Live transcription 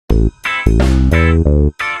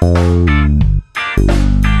What's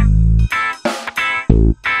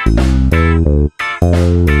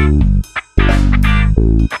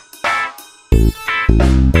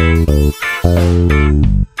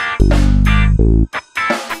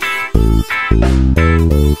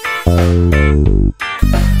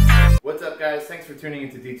up guys, thanks for tuning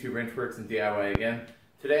into D2 Wrenchworks and DIY again.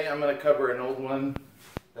 Today I'm going to cover an old one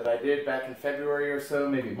that I did back in February or so,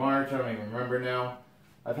 maybe March, I don't even remember now.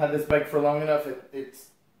 I've had this bike for long enough, it's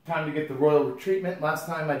time to get the royal treatment. Last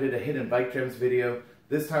time I did a hidden bike gems video.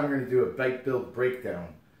 This time we're going to do a bike build breakdown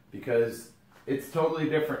because it's totally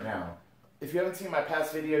different now. If you haven't seen my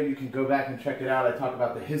past video, you can go back and check it out. I talk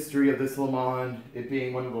about the history of this LeMond, it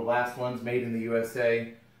being one of the last ones made in the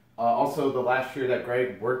USA. Also, the last year that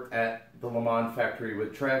Greg worked at the LeMond factory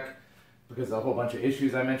with Trek, because of a whole bunch of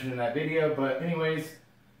issues I mentioned in that video. But anyways,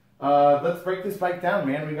 let's break this bike down,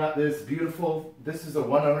 man. We got this beautiful, this is a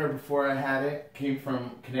one owner before I had it, came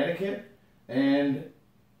from Connecticut, and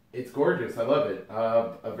it's gorgeous, I love it.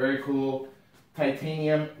 A very cool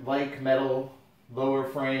titanium-like metal lower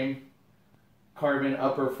frame, carbon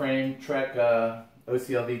upper frame, Trek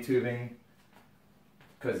OCLV tubing,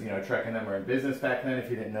 because, you know, Trek and them were in business back then, if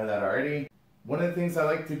you didn't know that already. One of the things I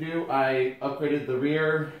like to do, I upgraded the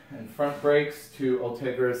rear and front brakes to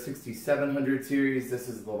Ultegra's 6700 series. This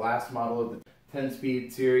is the last model of the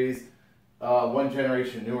 10-speed series. One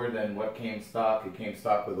generation newer than what came stock. It came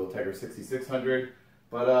stock with Ultegra 6600.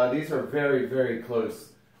 But these are very, very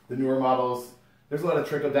close. The newer models, there's a lot of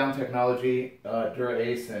trickle-down technology.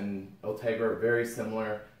 Dura-Ace and Ultegra are very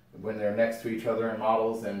similar when they're next to each other in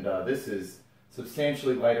models. And this is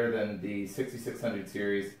substantially lighter than the 6600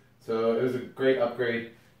 series, so it was a great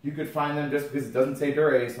upgrade. You could find them just because it doesn't say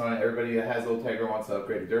Dura-Ace on it. Everybody that has Ultegra wants to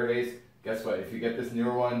upgrade to Dura-Ace. Guess what? If you get this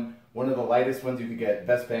newer one of the lightest ones you could get,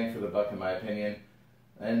 best bang for the buck in my opinion.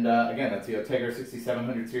 And again, that's the Ultegra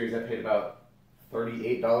 6700 series. I paid about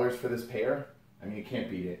 $38 for this pair. I mean, you can't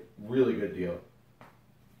beat it. Really good deal.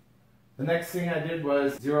 The next thing I did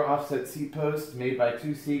was zero offset seat post made by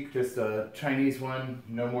 2Seek, just a Chinese one,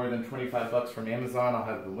 no more than 25 bucks from Amazon. I'll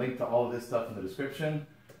have the link to all of this stuff in the description.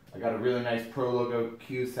 I got a really nice Pro Logo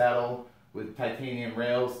Q saddle with titanium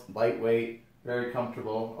rails, lightweight, very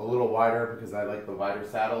comfortable, a little wider because I like the wider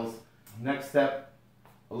saddles. Next step,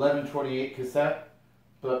 1128 cassette,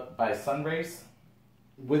 but by Sunrace,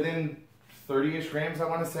 within 30-ish grams I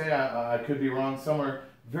want to say, I could be wrong, somewhere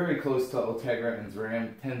very close to Ultegra and Zurich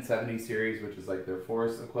 1070 series, which is like their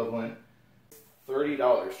Force equivalent. $30,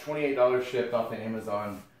 $28 shipped off of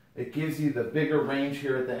Amazon. It gives you the bigger range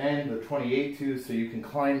here at the end, the 28 tooth, so you can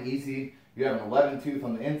climb easy. You have an 11 tooth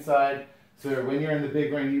on the inside, so when you're in the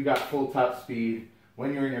big ring, you got full top speed.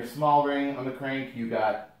 When you're in your small ring on the crank, you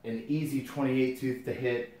got an easy 28 tooth to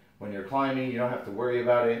hit. When you're climbing, you don't have to worry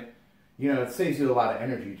about it. You know, it saves you a lot of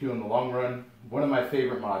energy too in the long run. One of my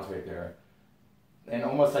favorite mods right there. And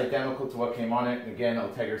almost identical to what came on it. Again,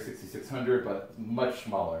 Ultegra 6600, but much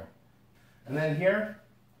smaller. And then here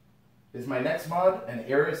is my next mod, an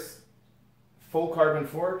Eris full carbon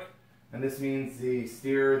fork. And this means the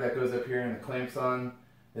steer that goes up here and the clamps on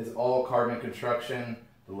is all carbon construction,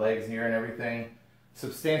 the legs here and everything.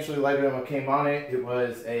 Substantially lighter than what came on it. It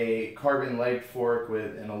was a carbon legged fork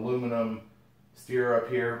with an aluminum steer up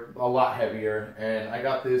here, a lot heavier. And I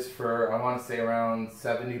got this for, I want to say, around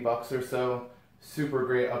 70 bucks or so. Super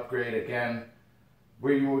great upgrade again,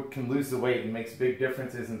 where you can lose the weight and makes big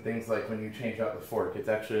differences in things like when you change out the fork. It's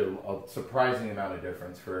actually a surprising amount of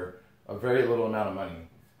difference for a very little amount of money.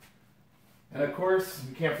 And of course,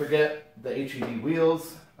 you can't forget the HED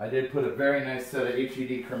wheels. I did put a very nice set of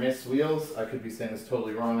HED Kermis wheels. I could be saying this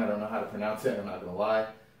totally wrong. I don't know how to pronounce it. I'm not going to lie.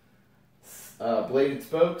 Bladed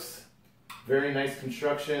spokes. Very nice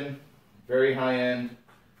construction. Very high end.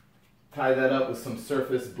 Tie that up with some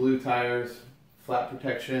Surface blue tires. Flat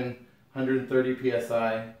protection, 130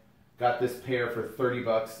 PSI. Got this pair for 30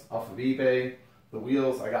 bucks off of eBay. The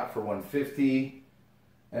wheels I got for 150,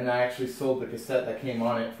 and I actually sold the cassette that came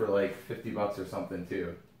on it for like 50 bucks or something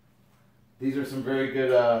too. These are some very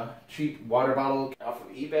good cheap water bottles off of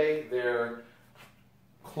eBay. They're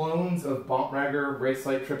clones of Bontrager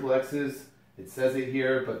Racelight Triple X's. It says it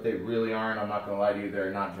here, but they really aren't. I'm not gonna lie to you,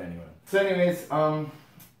 they're not genuine. So anyways,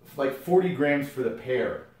 like 40 grams for the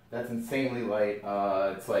pair. That's insanely light.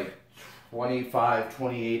 It's like $25,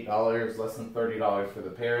 $28, less than $30 for the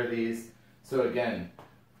pair of these. So again,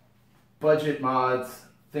 budget mods,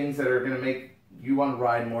 things that are going to make you want to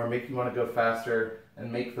ride more, make you want to go faster,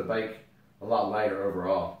 and make the bike a lot lighter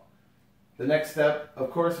overall. The next step,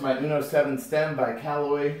 of course, my Uno 7 stem by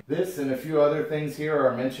Callaway. This and a few other things here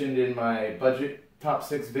are mentioned in my budget top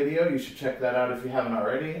 6 video. You should check that out if you haven't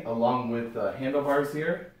already, along with handlebars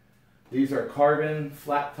here. These are carbon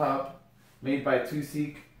flat top made by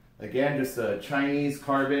Zurich. Again, just a Chinese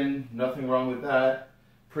carbon, nothing wrong with that.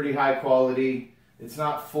 Pretty high quality. It's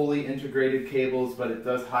not fully integrated cables, but it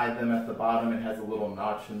does hide them at the bottom. It has a little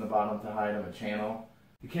notch in the bottom to hide them, a channel.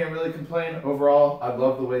 You can't really complain. Overall, I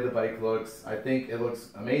love the way the bike looks. I think it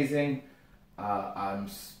looks amazing. I'm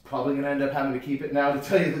probably going to end up having to keep it now, to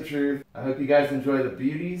tell you the truth. I hope you guys enjoy the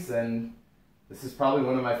beauties, and this is probably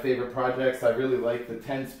one of my favorite projects. I really like the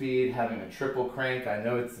 10-speed, having a triple crank. I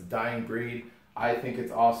know it's a dying breed. I think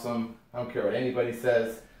it's awesome. I don't care what anybody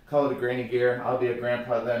says. Call it a granny gear. I'll be a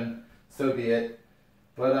grandpa then. So be it.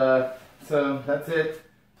 But, so that's it.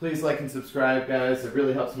 Please like and subscribe, guys. It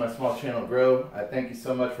really helps my small channel grow. I thank you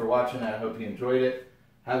so much for watching. I hope you enjoyed it.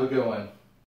 Have a good one.